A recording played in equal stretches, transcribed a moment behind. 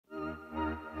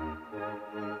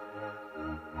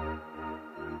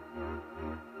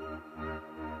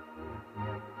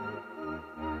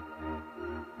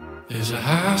There's a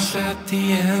house at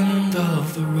the end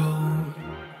of the road.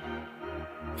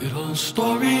 It holds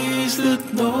stories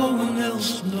that no one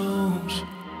else knows.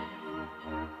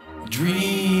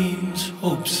 Dreams,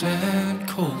 hopes and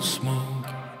cold smoke.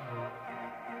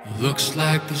 It looks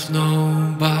like there's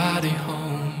nobody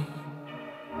home.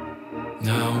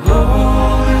 Now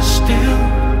all is still,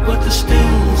 but the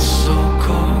still's so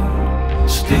cold.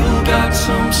 Still got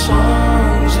some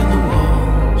songs in the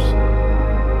walls.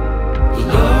 The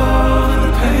love and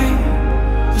the pain,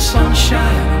 the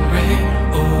sunshine and rain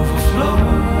overflow.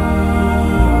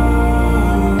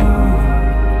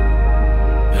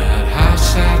 That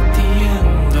house at the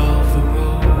end of the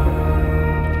road.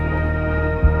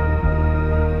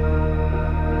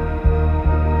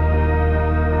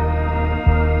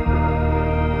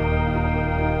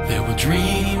 There were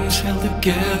dreams held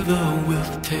together with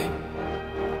tape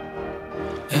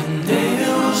and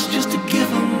nails just to give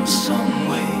them some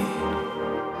weight.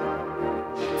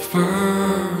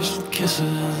 First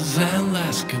kisses and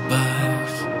last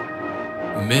goodbyes,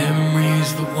 memories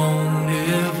that won't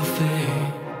ever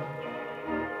fade.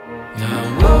 Now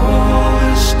all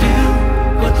is still,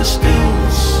 but the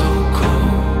still's so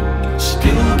cold.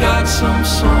 Still got some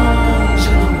songs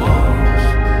in the walls.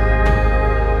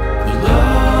 The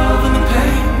love and the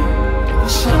pain, the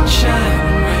sunshine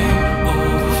and rain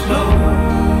overflow.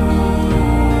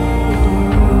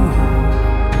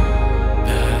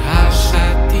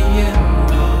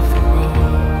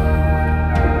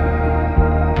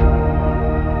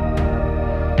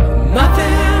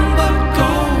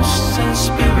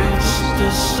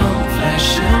 Some flesh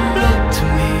and blood to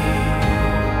me.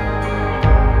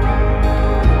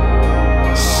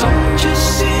 Some just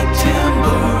see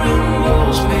timber and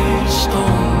walls made of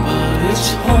stone, but it's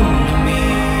home to me.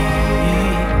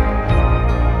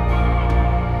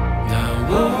 Now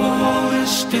all is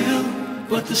still,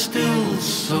 but the still's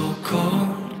so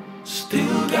cold.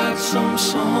 Still got some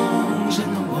songs in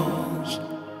the walls.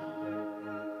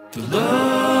 The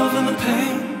love and the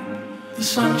pain, the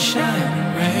sunshine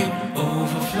and rain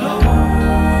overflow.